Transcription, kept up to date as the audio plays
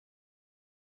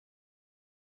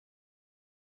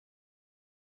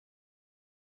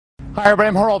Hi, everybody.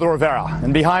 I'm Geraldo Rivera,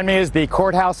 and behind me is the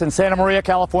courthouse in Santa Maria,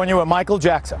 California, with Michael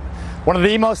Jackson, one of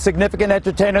the most significant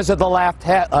entertainers of the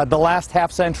last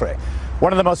half century.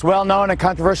 One of the most well-known and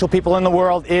controversial people in the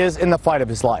world is in the fight of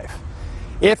his life.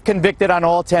 If convicted on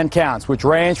all 10 counts, which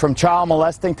range from child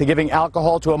molesting to giving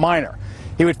alcohol to a minor,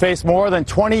 he would face more than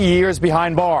 20 years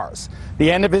behind bars, the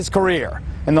end of his career,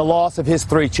 and the loss of his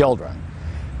 3 children.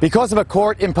 Because of a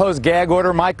court-imposed gag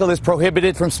order, Michael is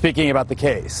prohibited from speaking about the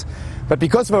case. But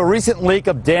because of a recent leak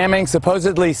of damning,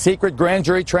 supposedly secret grand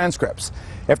jury transcripts,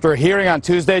 after a hearing on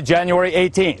Tuesday, January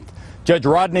 18th, Judge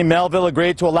Rodney Melville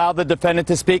agreed to allow the defendant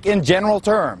to speak in general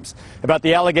terms about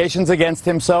the allegations against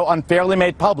him so unfairly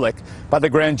made public by the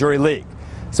grand jury leak.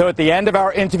 So at the end of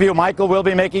our interview, Michael will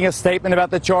be making a statement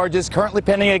about the charges currently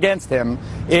pending against him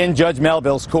in Judge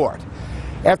Melville's court.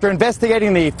 After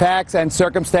investigating the facts and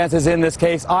circumstances in this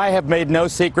case, I have made no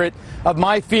secret of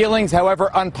my feelings,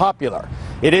 however unpopular.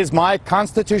 It is my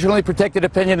constitutionally protected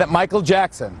opinion that Michael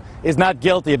Jackson is not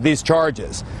guilty of these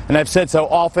charges, and I've said so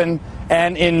often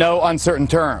and in no uncertain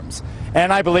terms.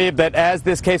 And I believe that as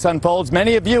this case unfolds,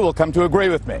 many of you will come to agree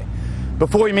with me.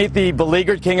 Before we meet the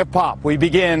beleaguered king of pop, we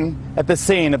begin at the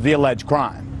scene of the alleged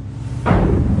crime.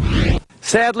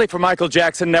 Sadly for Michael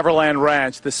Jackson, Neverland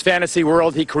Ranch, this fantasy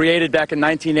world he created back in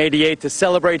 1988 to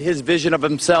celebrate his vision of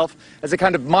himself as a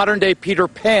kind of modern-day Peter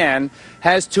Pan,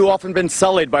 has too often been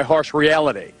sullied by harsh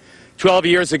reality. 12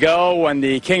 years ago, when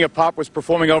the king of pop was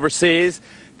performing overseas,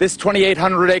 this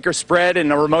 2,800-acre spread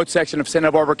in a remote section of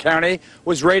Santa Barbara County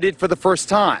was raided for the first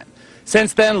time.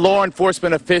 Since then, law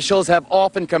enforcement officials have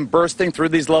often come bursting through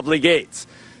these lovely gates.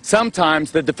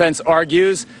 Sometimes, the defense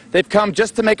argues, they've come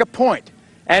just to make a point,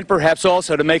 and perhaps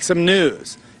also to make some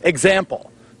news.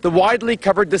 Example, the widely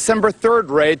covered December 3rd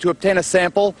raid to obtain a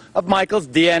sample of Michael's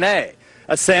DNA,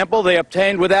 a sample they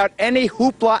obtained without any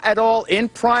hoopla at all in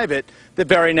private the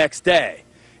very next day.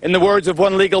 In the words of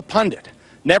one legal pundit,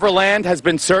 Neverland has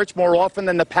been searched more often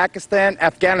than the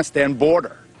Pakistan-Afghanistan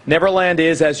border. Neverland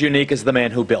is as unique as the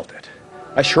man who built it,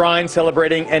 a shrine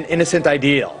celebrating an innocent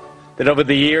ideal that over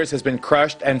the years has been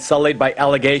crushed and sullied by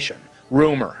allegation,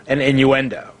 rumor, and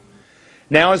innuendo.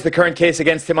 Now, as the current case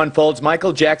against him unfolds,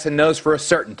 Michael Jackson knows for a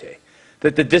certainty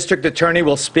that the district attorney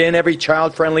will spin every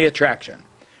child-friendly attraction,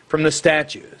 from the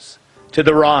statues, to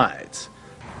the rides,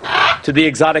 to the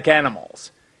exotic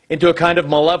animals, into a kind of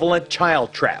malevolent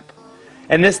child trap.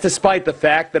 And this despite the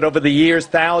fact that over the years,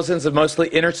 thousands of mostly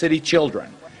inner-city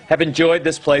children have enjoyed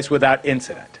this place without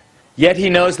incident. Yet he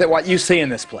knows that what you see in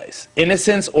this place,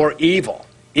 innocence or evil,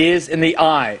 is in the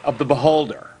eye of the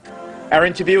beholder. Our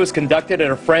interview was conducted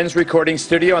at a friend's recording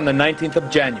studio on the 19th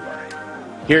of January.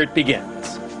 Here it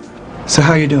begins. So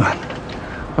how are you doing?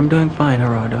 I'm doing fine,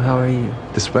 Geraldo. How are you?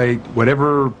 Despite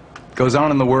whatever goes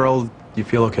on in the world, you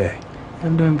feel okay?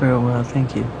 I'm doing very well,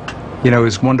 thank you. You know, it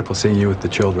was wonderful seeing you with the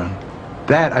children.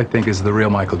 That, I think, is the real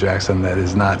Michael Jackson that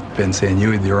has not been seeing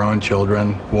you with your own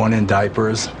children, one in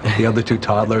diapers, the other 2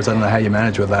 toddlers. I don't know how you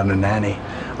manage without a nanny.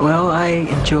 Well, I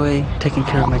enjoy taking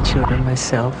care of my children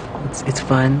myself. It's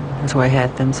fun. That's why I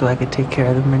had them, so I could take care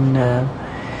of them, and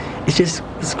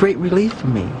it's great relief for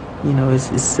me. You know,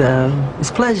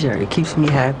 it's pleasure. It keeps me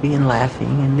happy and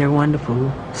laughing, and they're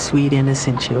wonderful, sweet,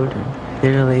 innocent children. They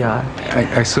really are.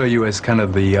 I saw you as kind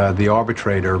of the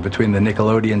arbitrator between the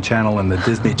Nickelodeon channel and the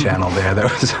Disney channel there. That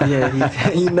was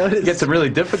yeah, you noticed. You get some really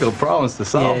difficult problems to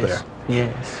solve there.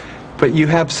 Yes. But you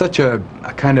have such a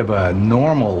kind of a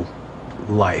normal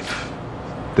life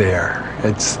there.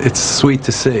 It's sweet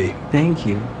to see. Thank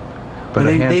you. But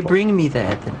they bring me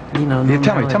that, you know. Yeah,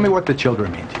 tell me what the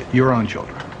children mean to you, your own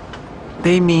children.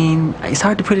 They mean, it's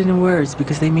hard to put it in words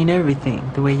because they mean everything.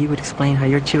 The way you would explain how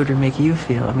your children make you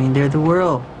feel. I mean, they're the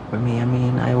world for me. I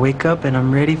mean, I wake up and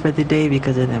I'm ready for the day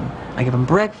because of them. I give them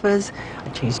breakfast, I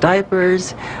change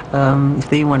diapers. If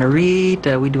they want to read,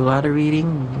 we do a lot of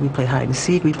reading. We play hide and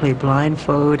seek, we play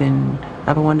blindfold, and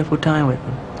have a wonderful time with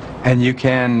them. And you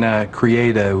can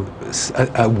create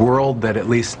a world that at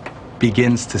least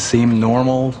begins to seem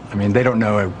normal. I mean, they don't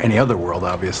know any other world,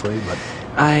 obviously, but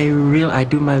I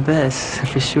do my best,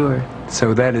 for sure.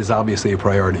 So that is obviously a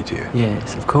priority to you.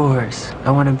 Yes, of course.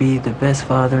 I want to be the best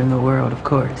father in the world, of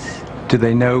course. Do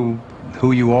they know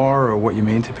who you are or what you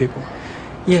mean to people?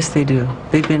 Yes, they do.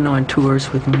 They've been on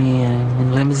tours with me and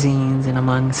in limousines and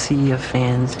among a sea of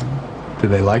fans. Do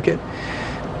they like it?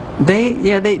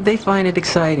 They find it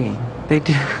exciting. They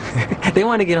do. They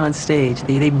want to get on stage.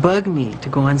 They bug me to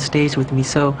go on stage with me.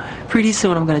 So pretty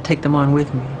soon I'm going to take them on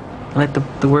with me. Let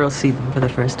the world see them for the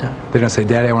first time. They don't say,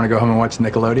 Daddy, I want to go home and watch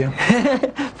Nickelodeon?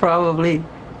 Probably.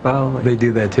 They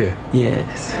do that too?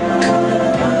 Yes.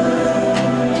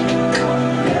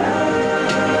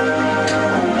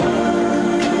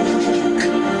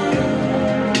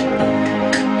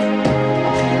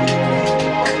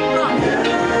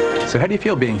 do you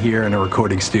feel being here in a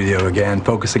recording studio again,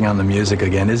 focusing on the music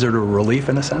again? Is it a relief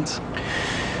in a sense?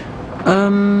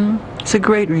 It's a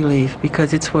great relief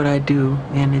because it's what I do,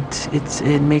 and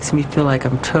it makes me feel like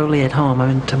I'm totally at home. I'm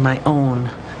into my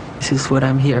own. This is what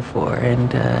I'm here for,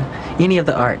 and any of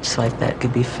the arts like that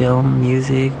could be film,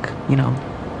 music, you know,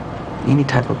 any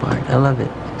type of art. I love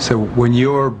it. So when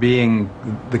you're being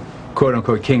the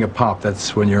quote-unquote king of pop,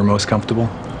 that's when you're most comfortable?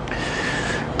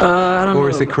 I don't know. Or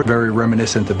is it very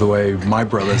reminiscent of the way my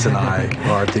brothers and I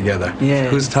are together? Yeah.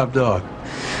 Who's top dog?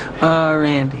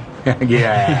 Randy.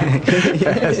 Yeah,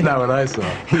 that's not what I saw.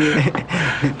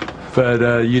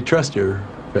 But you trust your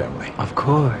family. Of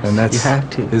course. And that's, you have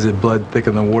to. Is it blood thicker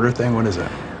than water thing? What is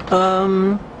that?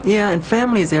 Yeah, and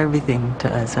family is everything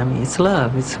to us. I mean, it's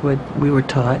love. It's what we were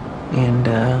taught, and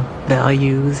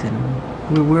values,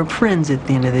 and we're friends at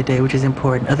the end of the day, which is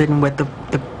important. Other than what the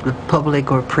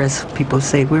public or press people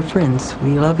say, we're friends.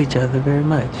 We love each other very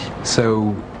much.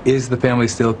 So is the family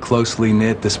still closely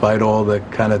knit despite all the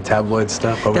kind of tabloid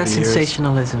stuff over the years? That's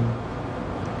sensationalism.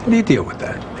 How do you deal with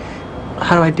that?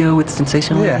 How do I deal with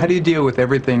sensationalism? Yeah, how do you deal with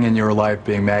everything in your life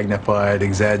being magnified,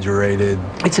 exaggerated?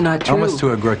 It's not true. Almost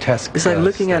to a grotesque It's like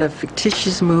looking state. at a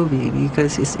fictitious movie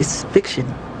because it's fiction.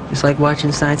 It's like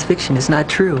watching science fiction. It's not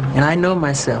true. And I know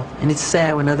myself. And it's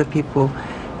sad when other people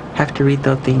have to read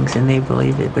those things and they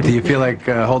believe it. But do you feel like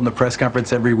holding a press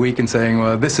conference every week and saying,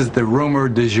 well, this is the rumor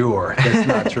du jour? That's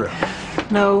not true.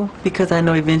 No, because I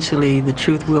know eventually the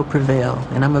truth will prevail.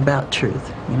 And I'm about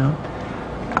truth, you know?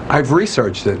 I've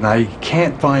researched it, and I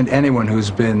can't find anyone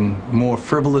who's been more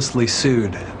frivolously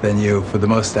sued than you for the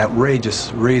most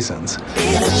outrageous reasons.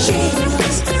 She's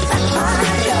just a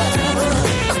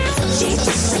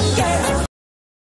girl.